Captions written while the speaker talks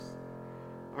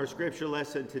Our scripture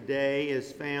lesson today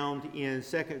is found in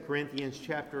 2 Corinthians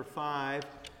chapter 5,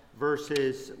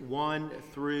 verses 1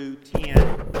 through 10.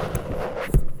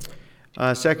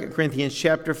 2 Corinthians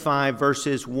chapter 5,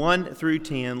 verses 1 through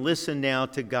 10. Listen now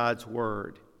to God's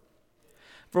word.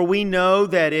 For we know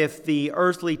that if the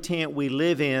earthly tent we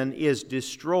live in is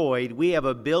destroyed, we have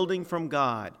a building from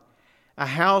God, a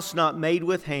house not made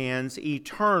with hands,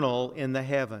 eternal in the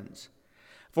heavens.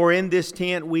 For in this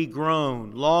tent we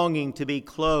groan, longing to be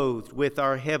clothed with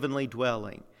our heavenly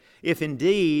dwelling. If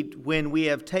indeed, when we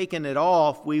have taken it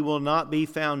off, we will not be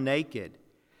found naked.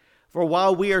 For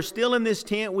while we are still in this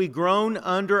tent, we groan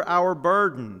under our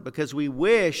burden, because we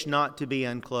wish not to be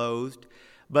unclothed,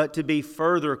 but to be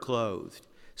further clothed,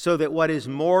 so that what is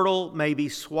mortal may be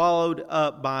swallowed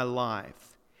up by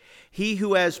life. He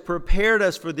who has prepared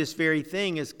us for this very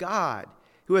thing is God,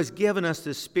 who has given us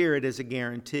the Spirit as a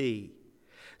guarantee.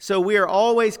 So we are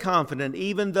always confident,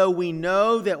 even though we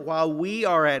know that while we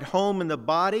are at home in the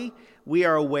body, we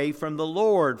are away from the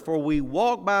Lord, for we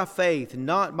walk by faith,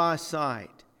 not by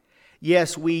sight.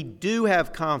 Yes, we do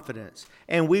have confidence,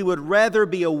 and we would rather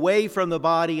be away from the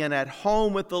body and at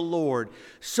home with the Lord.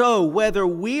 So whether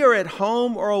we are at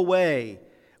home or away,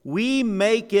 we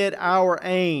make it our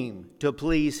aim to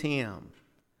please Him.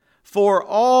 For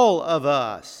all of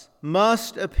us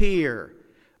must appear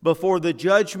before the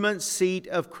judgment seat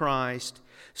of Christ,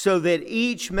 so that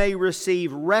each may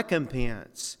receive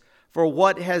recompense for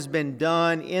what has been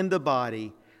done in the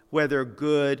body, whether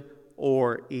good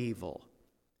or evil.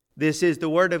 This is the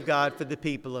word of God for the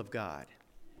people of God.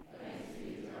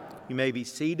 You may be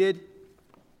seated.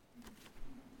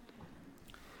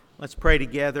 Let's pray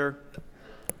together.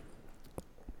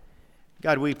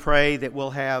 God, we pray that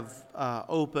we'll have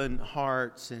open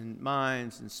hearts and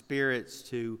minds and spirits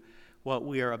to what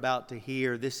we are about to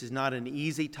hear. This is not an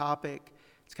easy topic.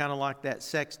 It's kind of like that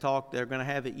sex talk they're going to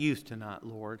have at youth tonight,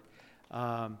 Lord.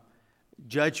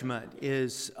 Judgment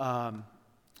is a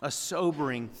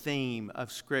sobering theme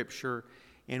of Scripture,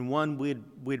 and one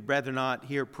we'd rather not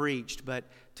hear preached. But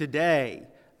today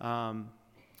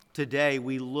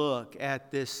we look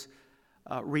at this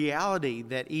reality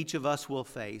that each of us will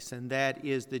face, and that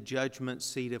is the judgment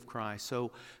seat of Christ.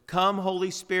 So come, Holy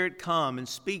Spirit, come and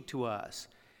speak to us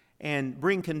and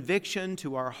bring conviction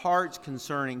to our hearts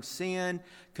concerning sin,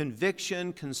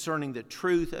 conviction concerning the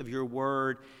truth of your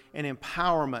word, and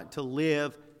empowerment to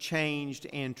live changed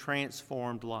and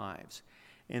transformed lives.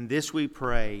 And this we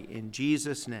pray in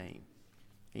Jesus' name.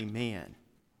 Amen.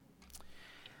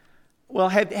 Well,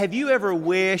 have you ever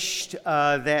wished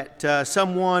that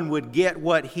someone would get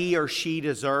what he or she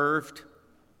deserved?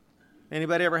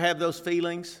 Anybody ever have those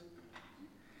feelings?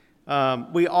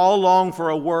 We all long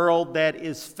for a world that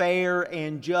is fair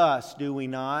and just, do we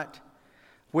not?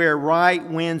 Where right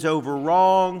wins over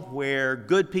wrong, where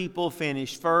good people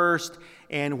finish first,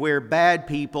 and where bad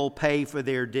people pay for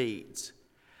their deeds.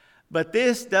 But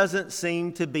this doesn't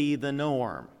seem to be the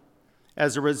norm.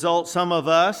 As a result, some of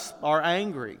us are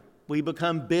angry. We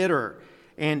become bitter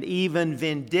and even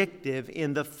vindictive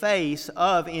in the face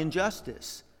of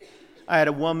injustice. I had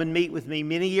a woman meet with me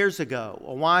many years ago,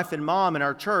 a wife and mom in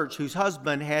our church whose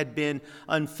husband had been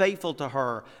unfaithful to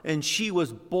her, and she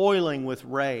was boiling with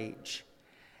rage.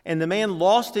 And the man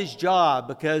lost his job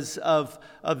because of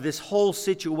this whole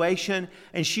situation,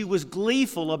 and she was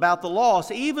gleeful about the loss,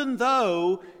 even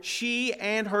though she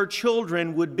and her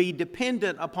children would be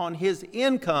dependent upon his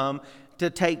income to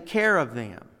take care of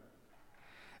them.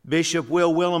 Bishop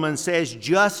Will Willimon says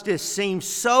justice seems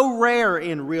so rare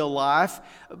in real life,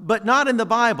 but not in the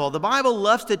Bible. The Bible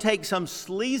loves to take some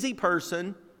sleazy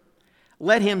person,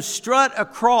 let him strut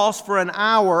across for an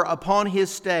hour upon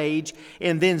his stage,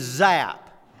 and then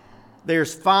zap.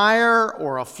 There's fire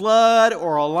or a flood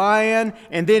or a lion,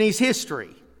 and then he's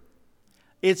history.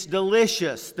 It's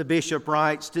delicious, the bishop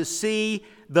writes, to see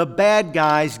the bad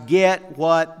guys get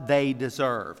what they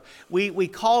deserve. We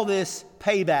call this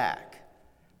payback.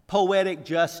 Poetic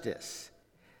justice.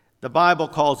 The Bible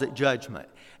calls it judgment.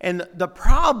 And the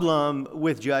problem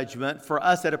with judgment for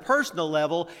us at a personal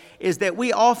level is that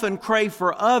we often crave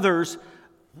for others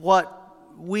what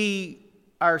we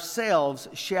ourselves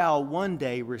shall one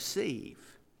day receive.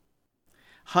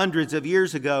 Hundreds of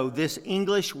years ago, this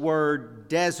English word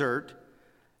desert,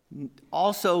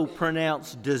 also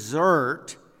pronounced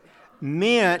dessert,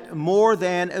 meant more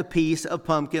than a piece of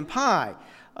pumpkin pie.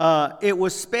 It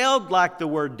was spelled like the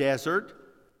word desert.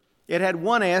 It had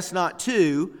one S, not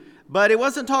two, but it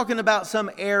wasn't talking about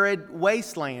some arid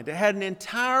wasteland. It had an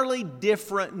entirely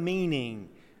different meaning,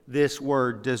 this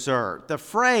word dessert. The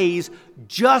phrase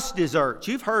just desserts,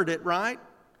 you've heard it, right?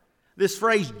 This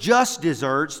phrase just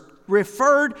desserts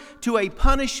referred to a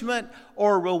punishment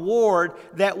or reward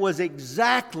that was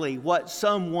exactly what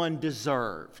someone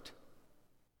deserved.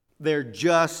 Their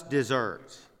just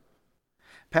deserts.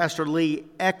 Pastor Lee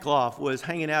Eckloff was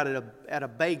hanging out at a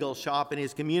bagel shop in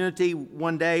his community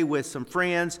one day with some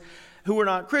friends who were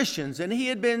not Christians, and he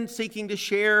had been seeking to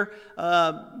share,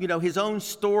 his own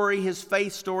story, his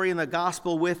faith story in the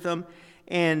gospel with them.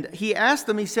 And he asked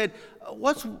them, he said,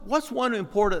 what's one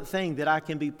important thing that I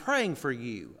can be praying for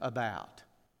you about?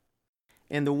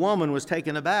 And the woman was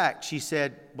taken aback. She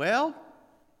said, well,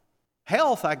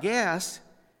 health, I guess.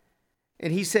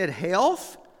 And he said,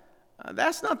 health?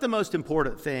 That's not the most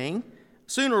important thing.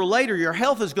 Sooner or later, your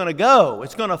health is going to go.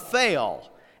 It's going to fail.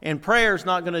 And prayer is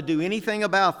not going to do anything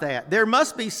about that. There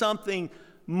must be something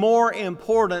more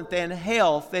important than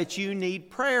health that you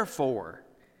need prayer for.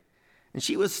 And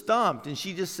she was stumped, and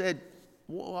she just said,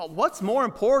 well, what's more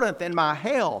important than my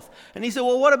health? And he said,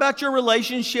 well, what about your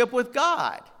relationship with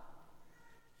God?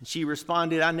 And she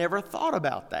responded, I never thought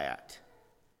about that.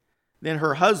 Then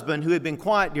her husband, who had been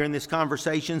quiet during this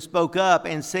conversation, spoke up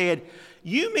and said,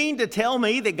 you mean to tell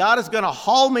me that God is going to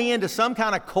haul me into some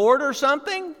kind of court or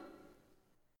something?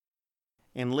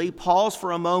 And Lee paused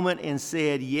for a moment and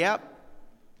said, yep,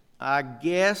 I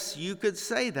guess you could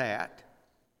say that.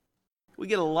 We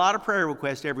get a lot of prayer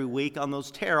requests every week on those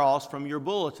tear-offs from your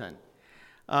bulletin.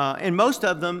 And most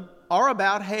of them are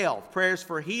about health. Prayers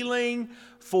for healing,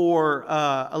 for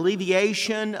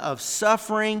alleviation of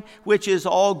suffering, which is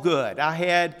all good. I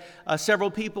had several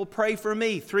people pray for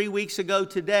me 3 weeks ago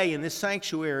today in this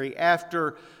sanctuary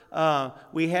after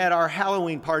we had our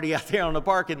Halloween party out there on the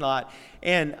parking lot.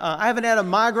 And I haven't had a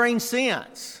migraine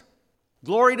since.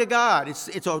 Glory to God.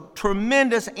 It's a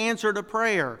tremendous answer to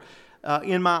prayer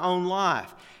in my own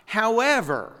life.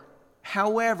 However,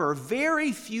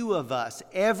 very few of us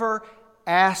ever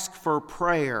ask for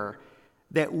prayer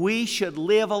that we should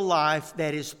live a life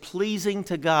that is pleasing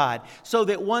to God, so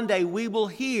that one day we will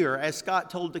hear, as Scott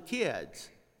told the kids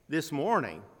this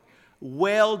morning,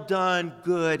 well done,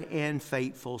 good and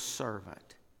faithful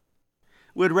servant.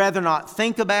 We'd rather not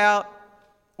think about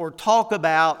or talk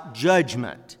about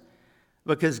judgment,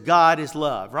 because God is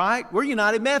love, right? We're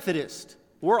United Methodist.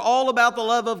 We're all about the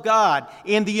love of God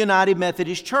in the United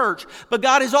Methodist Church. But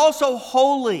God is also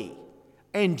holy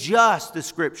and just, the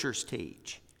Scriptures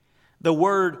teach. The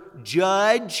word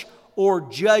judge or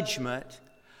judgment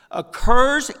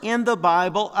occurs in the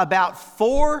Bible about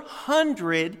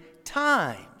 400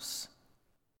 times.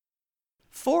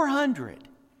 400.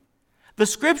 The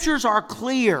Scriptures are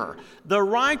clear. The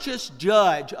righteous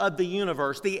judge of the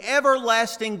universe, the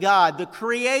everlasting God, the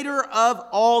creator of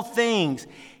all things,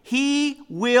 He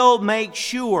will make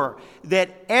sure that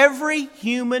every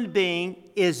human being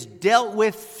is dealt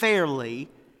with fairly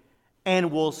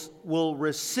and will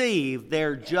receive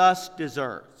their just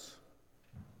deserts.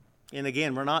 And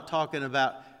again, we're not talking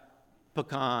about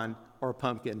pecan or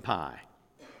pumpkin pie.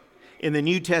 In the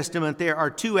New Testament, there are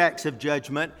two acts of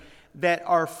judgment that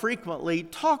are frequently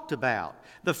talked about.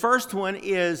 The first one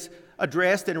is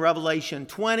addressed in Revelation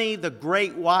 20, the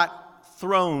great white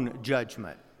throne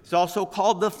judgment. It's also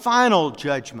called the final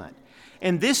judgment.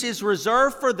 And this is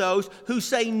reserved for those who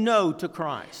say no to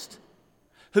Christ,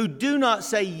 who do not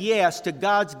say yes to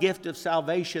God's gift of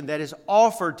salvation that is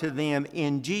offered to them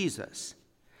in Jesus.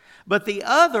 But the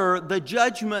other, the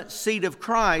judgment seat of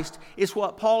Christ, is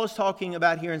what Paul is talking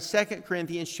about here in 2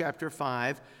 Corinthians chapter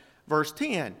 5, verse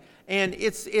 10. And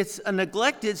it's a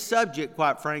neglected subject,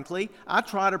 quite frankly. I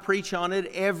try to preach on it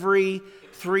every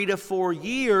 3 to 4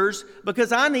 years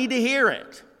because I need to hear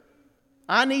it.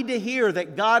 I need to hear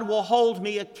that God will hold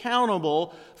me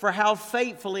accountable for how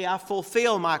faithfully I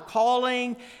fulfill my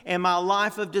calling and my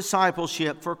life of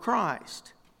discipleship for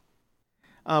Christ.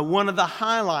 One of the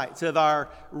highlights of our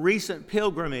recent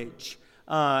pilgrimage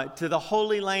to the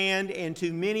Holy Land and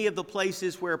to many of the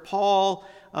places where Paul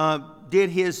did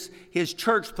his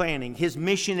church planting, his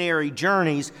missionary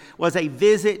journeys, was a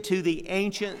visit to the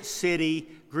ancient city,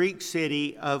 Greek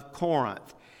city of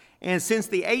Corinth. And since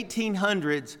the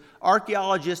 1800s,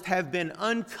 archaeologists have been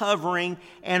uncovering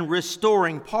and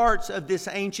restoring parts of this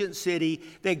ancient city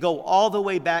that go all the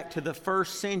way back to the 1st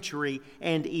century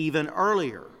and even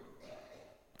earlier.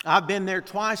 I've been there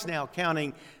twice now,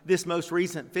 counting this most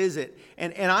recent visit,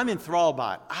 and I'm enthralled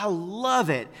by it. I love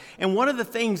it. And one of the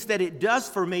things that it does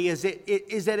for me is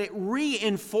that it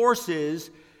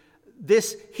reinforces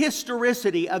this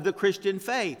historicity of the Christian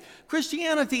faith.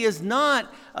 Christianity is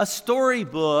not a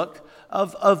storybook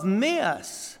of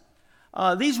myths.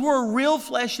 These were real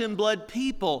flesh and blood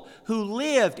people who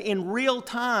lived in real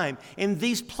time. And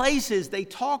these places they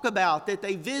talk about that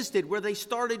they visited, where they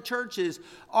started churches,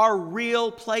 are real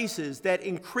places that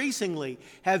increasingly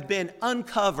have been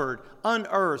uncovered,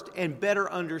 unearthed, and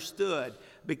better understood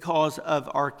because of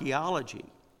archaeology.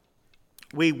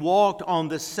 We walked on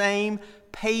the same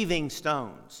paving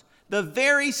stones, the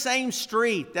very same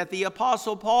street that the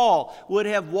Apostle Paul would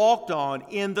have walked on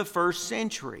in the first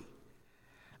century.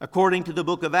 According to the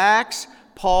book of Acts,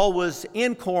 Paul was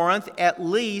in Corinth at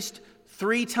least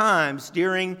 3 times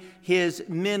during his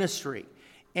ministry.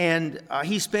 And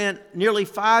he spent nearly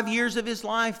 5 years of his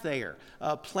life there,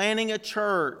 planning a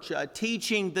church,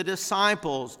 teaching the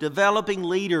disciples, developing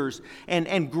leaders,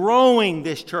 and growing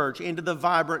this church into the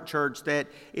vibrant church that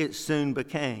it soon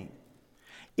became.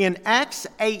 In Acts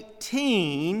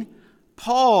 18,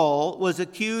 Paul was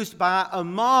accused by a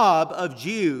mob of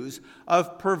Jews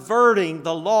of perverting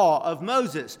the law of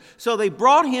Moses. So they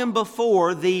brought him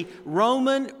before the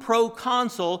Roman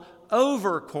proconsul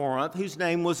over Corinth, whose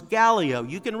name was Gallaher.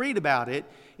 You can read about it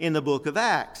in the book of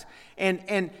Acts.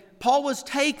 And Paul was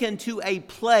taken to a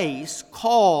place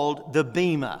called the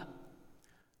Bema.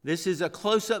 This is a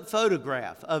close-up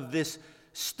photograph of this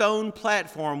stone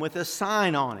platform with a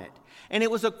sign on it. And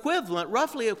it was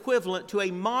roughly equivalent to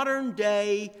a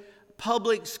modern-day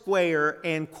public square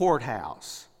and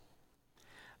courthouse.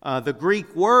 The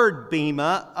Greek word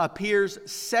bema appears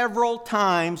several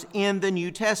times in the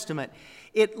New Testament.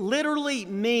 It literally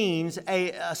means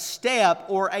a step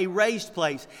or a raised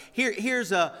place.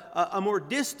 Here's a more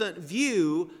distant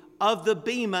view of the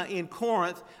Bema in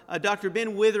Corinth. Dr.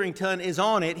 Ben Witherington is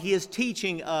on it. He is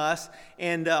teaching us,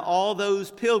 and all those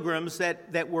pilgrims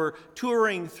that were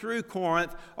touring through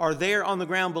Corinth are there on the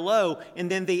ground below.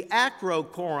 And then the Acro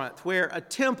Corinth, where a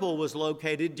temple was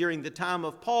located during the time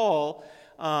of Paul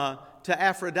to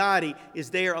Aphrodite, is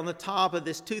there on the top of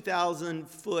this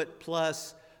 2,000-foot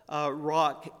plus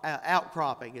rock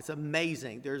outcropping. It's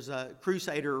amazing. There's a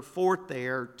Crusader fort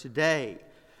there today.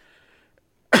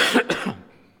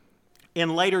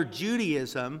 In later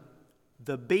Judaism,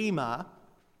 the Bema,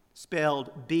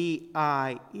 spelled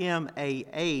Bimah,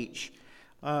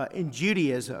 in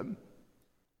Judaism,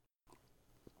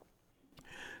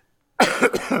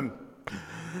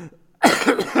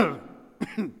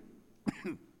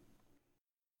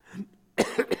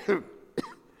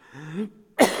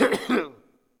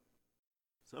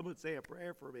 someone say a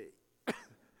prayer for me.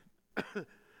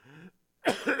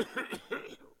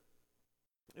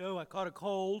 Oh, I caught a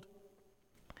cold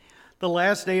the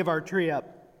last day of our trip.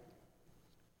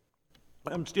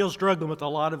 I'm still struggling with a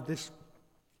lot of this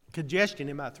congestion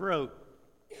in my throat.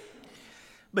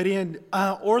 But in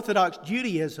Orthodox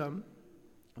Judaism,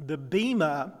 the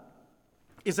Bema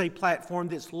is a platform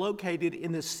that's located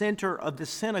in the center of the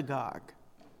synagogue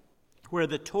where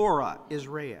the Torah is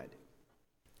read.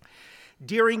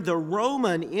 During the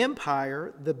Roman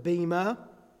Empire, the Bema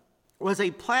was a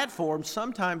platform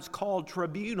sometimes called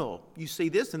tribunal. You see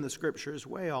this in the scripture as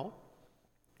well,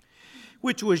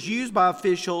 which was used by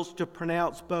officials to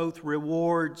pronounce both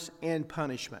rewards and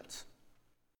punishments.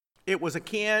 It was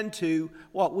akin to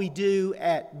what we do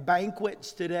at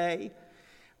banquets today,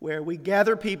 where we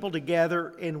gather people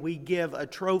together and we give a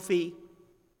trophy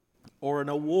or an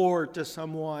award to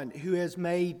someone who has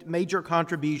made major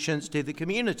contributions to the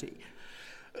community.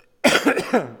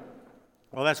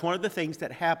 Well, that's one of the things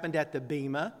that happened at the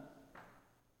Bema,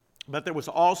 but there was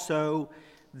also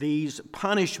these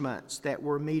punishments that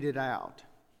were meted out.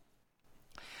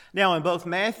 Now, in both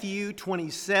Matthew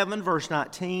 27, verse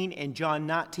 19, and John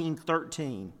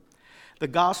 19:13, the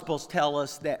Gospels tell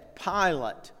us that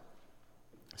Pilate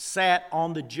sat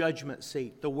on the judgment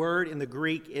seat. The word in the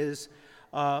Greek is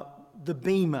the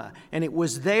Bema, and it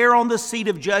was there on the seat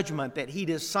of judgment that he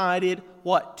decided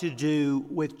what to do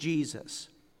with Jesus.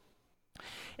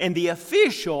 And the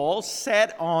official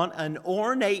sat on an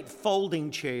ornate folding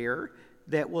chair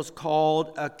that was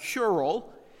called a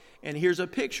curule. And here's a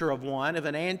picture of one, of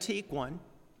an antique one.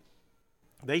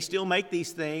 They still make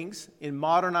these things in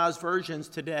modernized versions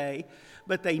today,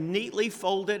 but they neatly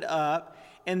folded up,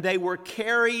 and they were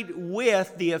carried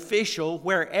with the official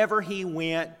wherever he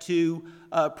went to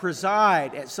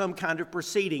preside at some kind of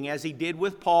proceeding, as he did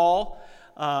with Paul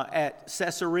at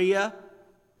Caesarea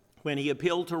when he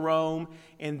appealed to Rome,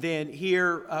 and then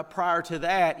here prior to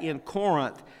that in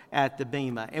Corinth at the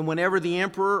Bema. And whenever the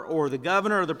emperor or the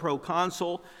governor or the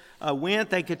proconsul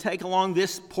went, they could take along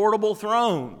this portable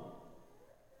throne,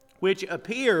 which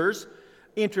appears,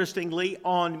 interestingly,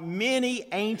 on many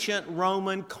ancient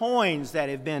Roman coins that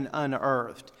have been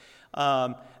unearthed.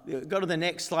 Go to the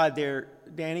next slide there,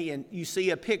 Danny, and you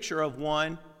see a picture of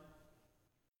one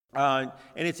And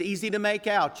it's easy to make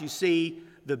out. You see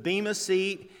the bema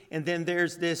seat, and then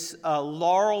there's this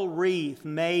laurel wreath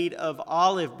made of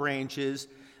olive branches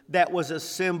that was a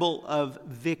symbol of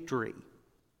victory.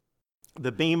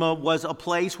 The bema was a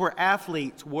place where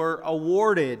athletes were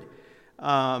awarded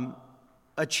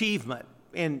achievement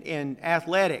in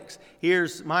athletics.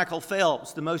 Here's Michael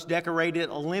Phelps, the most decorated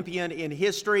Olympian in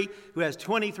history, who has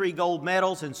 23 gold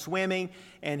medals in swimming,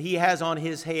 and he has on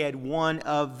his head one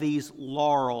of these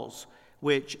laurels,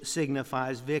 which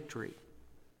signifies victory.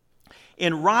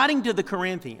 In writing to the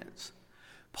Corinthians,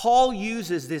 Paul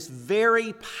uses this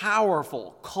very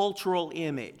powerful cultural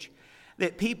image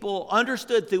that people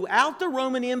understood throughout the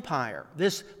Roman Empire,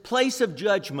 this place of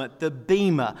judgment, the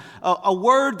bema, a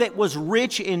word that was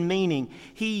rich in meaning.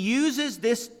 He uses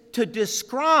this to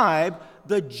describe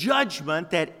the judgment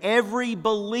that every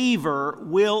believer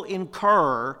will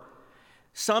incur.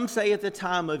 Some say at the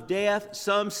time of death,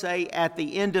 some say at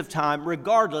the end of time.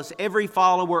 Regardless, every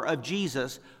follower of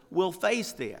Jesus will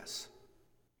face this.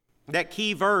 That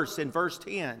key verse in verse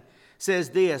 10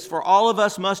 says this: "For all of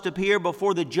us must appear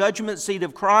before the judgment seat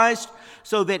of Christ,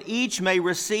 so that each may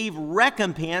receive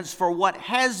recompense for what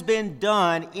has been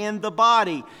done in the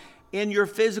body," in your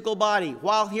physical body,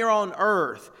 while here on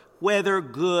earth, whether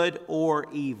good or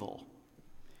evil.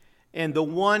 And the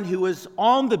one who is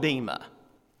on the bema,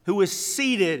 who is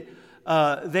seated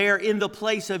there in the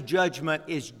place of judgment,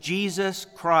 is Jesus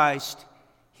Christ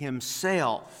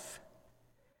himself.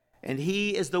 And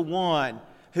he is the one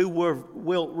who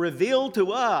will reveal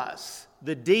to us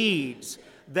the deeds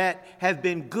that have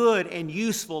been good and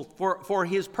useful for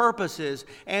his purposes,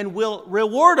 and will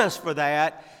reward us for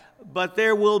that. But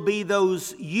there will be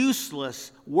those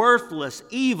useless, worthless,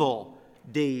 evil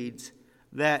deeds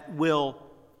that will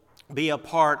be a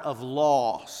part of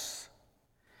loss.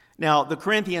 Now, the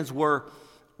Corinthians were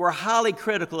highly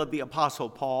critical of the Apostle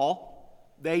Paul.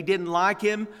 They didn't like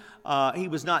him. He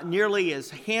was not nearly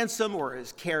as handsome or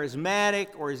as charismatic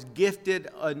or as gifted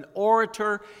an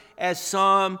orator as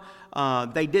some.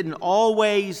 They didn't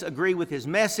always agree with his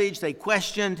message. They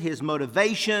questioned his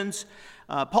motivations.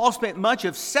 Paul spent much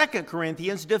of 2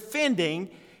 Corinthians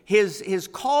defending his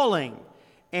calling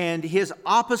and his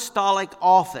apostolic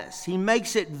office. He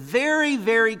makes it very,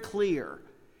 very clear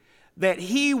that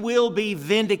he will be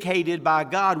vindicated by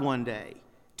God one day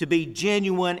to be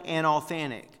genuine and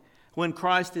authentic when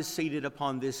Christ is seated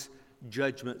upon this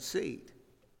judgment seat.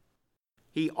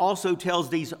 He also tells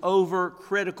these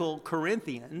overcritical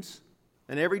Corinthians,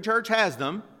 and every church has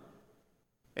them,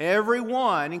 every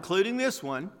one, including this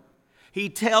one, he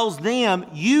tells them,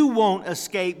 you won't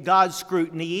escape God's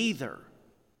scrutiny either.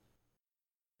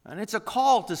 And it's a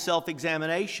call to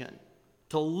self-examination,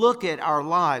 to look at our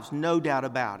lives, no doubt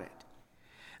about it.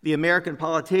 The American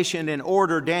politician and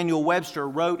orator Daniel Webster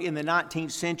wrote in the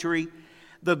 19th century,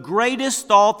 "The greatest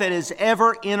thought that has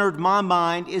ever entered my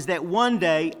mind is that one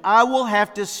day I will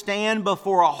have to stand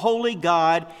before a holy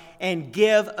God and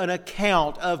give an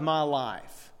account of my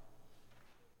life."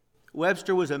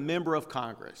 Webster was a member of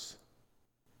Congress.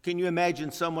 Can you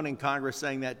imagine someone in Congress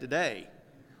saying that today?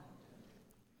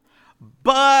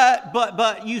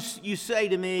 But you say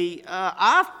to me,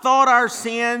 I thought our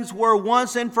sins were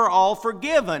once and for all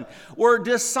forgiven, were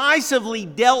decisively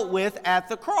dealt with at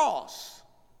the cross.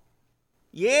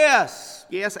 Yes,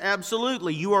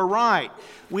 absolutely. You are right.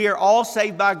 We are all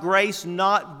saved by grace,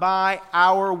 not by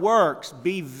our works.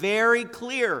 Be very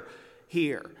clear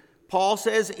here. Paul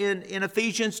says in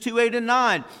Ephesians 2:8 and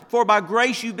 9, "For by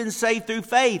grace you've been saved through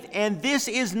faith, and this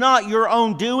is not your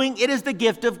own doing, it is the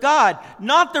gift of God,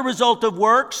 not the result of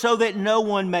works, so that no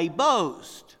one may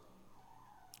boast."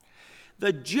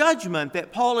 The judgment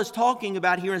that Paul is talking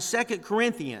about here in 2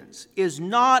 Corinthians is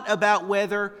not about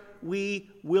whether we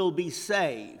will be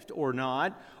saved or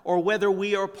not, or whether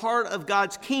we are part of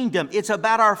God's kingdom. It's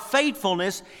about our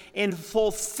faithfulness in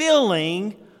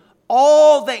fulfilling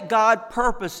all that God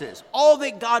purposes, all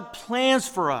that God plans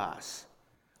for us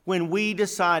when we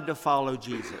decide to follow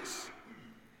Jesus.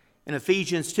 In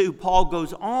Ephesians 2, Paul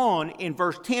goes on in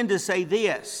verse 10 to say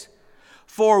this: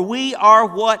 "For we are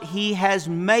what He has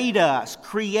made us,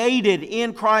 created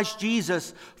in Christ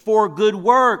Jesus for good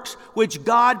works, which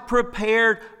God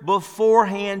prepared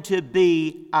beforehand to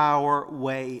be our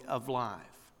way of life."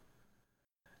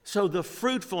 So the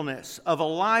fruitfulness of a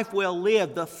life well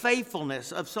lived, the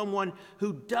faithfulness of someone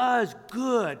who does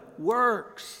good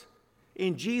works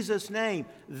in Jesus' name,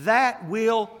 that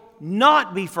will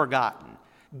not be forgotten.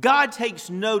 God takes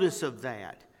notice of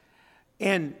that,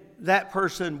 and that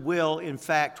person will, in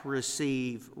fact,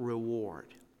 receive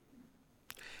reward.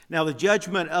 Now, the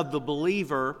judgment of the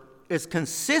believer is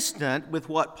consistent with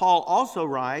what Paul also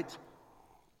writes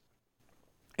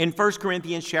in 1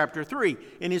 Corinthians chapter 3,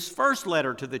 in his first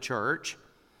letter to the church,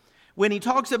 when he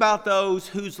talks about those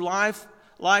whose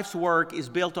life's work is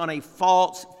built on a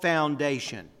false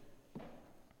foundation.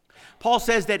 Paul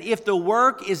says that if the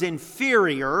work is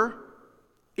inferior,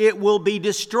 it will be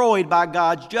destroyed by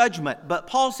God's judgment. But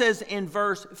Paul says in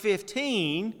verse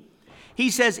 15,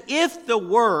 he says, if the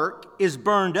work is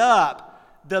burned up,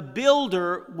 the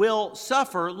builder will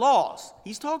suffer loss.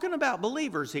 He's talking about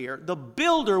believers here. The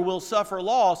builder will suffer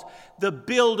loss. The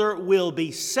builder will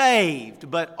be saved,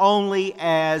 but only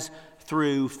as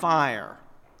through fire.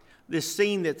 This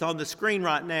scene that's on the screen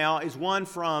right now is one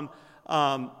from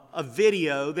a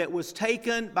video that was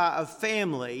taken by a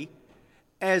family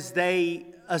as they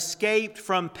escaped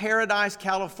from Paradise,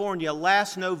 California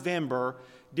last November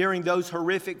during those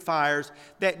horrific fires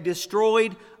that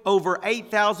destroyed over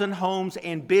 8,000 homes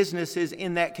and businesses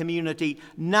in that community.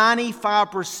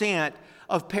 95%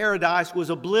 of Paradise was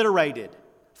obliterated.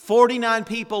 49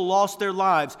 people lost their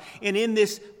lives. And in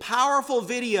this powerful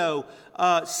video,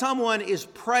 someone is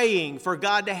praying for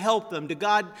God to help them,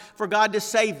 for God to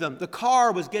save them. The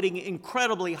car was getting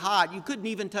incredibly hot. You couldn't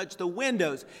even touch the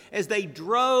windows as they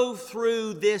drove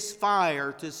through this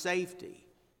fire to safety.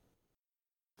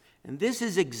 And this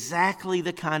is exactly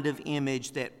the kind of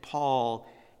image that Paul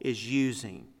is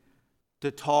using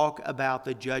to talk about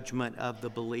the judgment of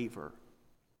the believer.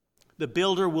 The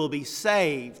builder will be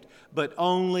saved, but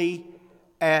only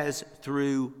as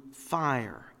through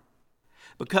fire.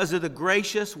 Because of the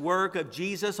gracious work of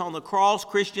Jesus on the cross,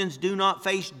 Christians do not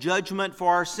face judgment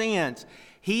for our sins.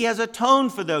 He has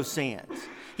atoned for those sins.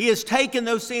 He has taken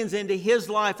those sins into His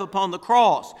life upon the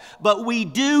cross. But we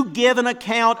do give an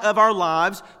account of our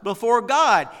lives before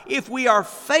God. If we are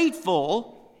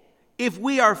faithful,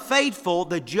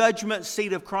 the judgment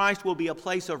seat of Christ will be a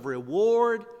place of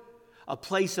reward, a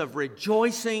place of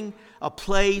rejoicing, a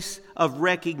place of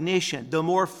recognition. The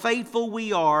more faithful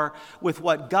we are with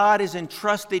what God has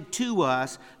entrusted to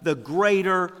us, the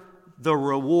greater the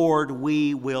reward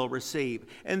we will receive.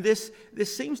 And this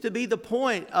seems to be the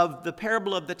point of the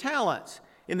parable of the talents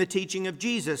in the teaching of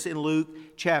Jesus in Luke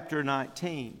chapter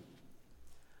 19.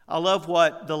 I love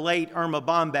what the late Irma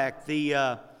Bombeck,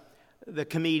 the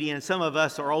comedian, some of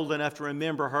us are old enough to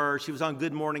remember her. She was on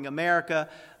Good Morning America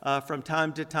from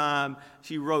time to time.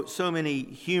 She wrote so many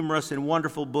humorous and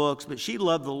wonderful books, but she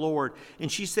loved the Lord.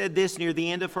 And she said this near the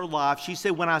end of her life. She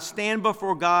said, when I stand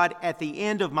before God at the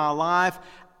end of my life,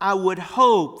 I would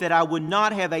hope that I would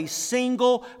not have a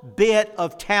single bit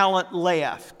of talent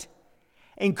left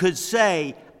and could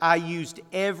say, I used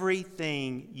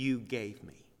everything you gave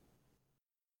me.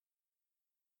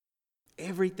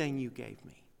 Everything you gave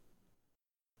me.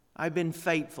 I've been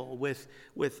faithful with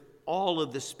all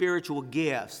of the spiritual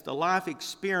gifts, the life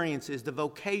experiences, the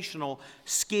vocational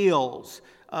skills,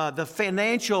 the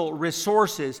financial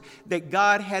resources that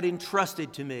God had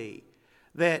entrusted to me.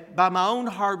 That by my own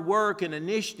hard work and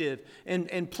initiative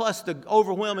and plus the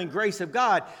overwhelming grace of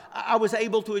God, I was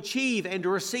able to achieve and to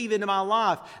receive into my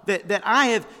life. That I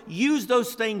have used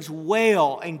those things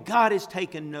well, and God has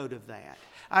taken note of that.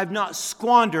 I've not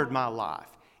squandered my life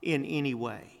in any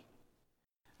way.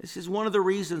 This is one of the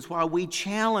reasons why we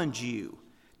challenge you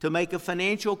to make a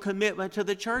financial commitment to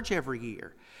the church every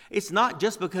year. It's not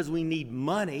just because we need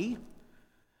money.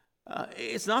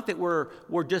 It's not that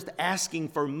we're just asking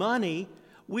for money.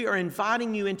 We are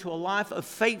inviting you into a life of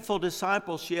faithful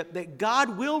discipleship that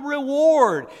God will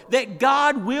reward, that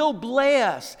God will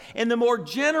bless. And the more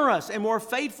generous and more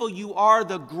faithful you are,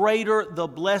 the greater the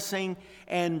blessing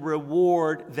and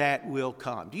reward that will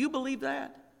come. Do you believe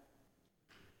that?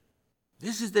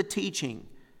 This is the teaching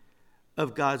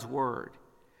of God's Word.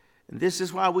 And this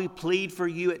is why we plead for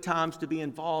you at times to be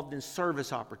involved in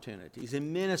service opportunities,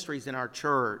 in ministries in our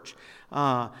church.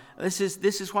 This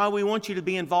is why we want you to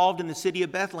be involved in the city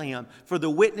of Bethlehem for the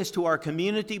witness to our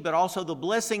community, but also the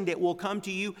blessing that will come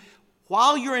to you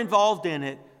while you're involved in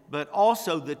it, but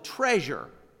also the treasure.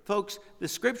 Folks, the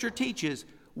Scripture teaches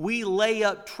we lay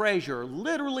up treasure,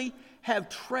 literally have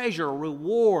treasure,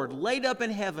 reward laid up in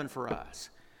heaven for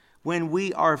us when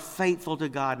we are faithful to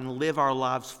God and live our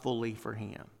lives fully for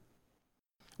Him.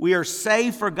 We are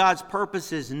saved for God's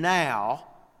purposes now,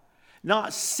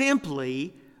 not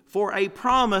simply for a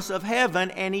promise of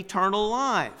heaven and eternal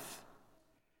life.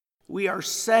 We are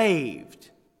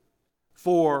saved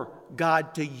for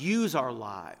God to use our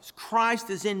lives.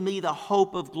 Christ is in me, the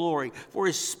hope of glory, for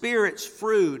His Spirit's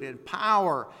fruit and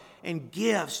power and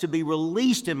gifts to be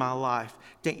released in my life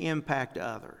to impact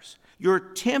others. Your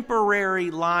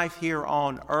temporary life here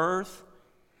on earth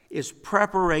is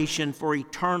preparation for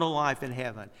eternal life in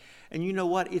heaven. And you know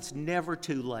what? It's never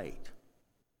too late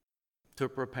to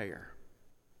prepare.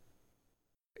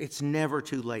 It's never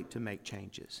too late to make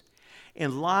changes.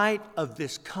 In light of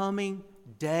this coming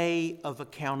day of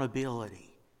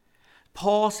accountability,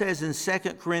 Paul says in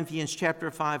 2 Corinthians chapter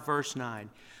 5, verse 9,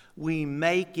 we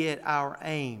make it our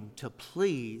aim to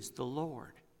please the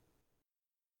Lord.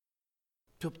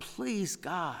 To please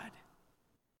God.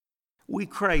 We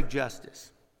crave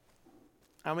justice.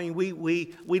 I mean,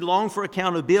 we long for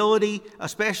accountability,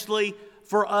 especially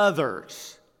for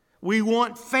others. We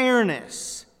want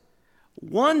fairness.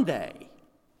 One day,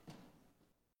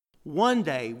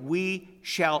 we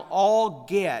shall all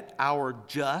get our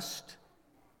just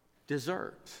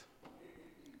deserts.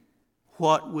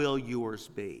 What will yours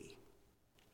be?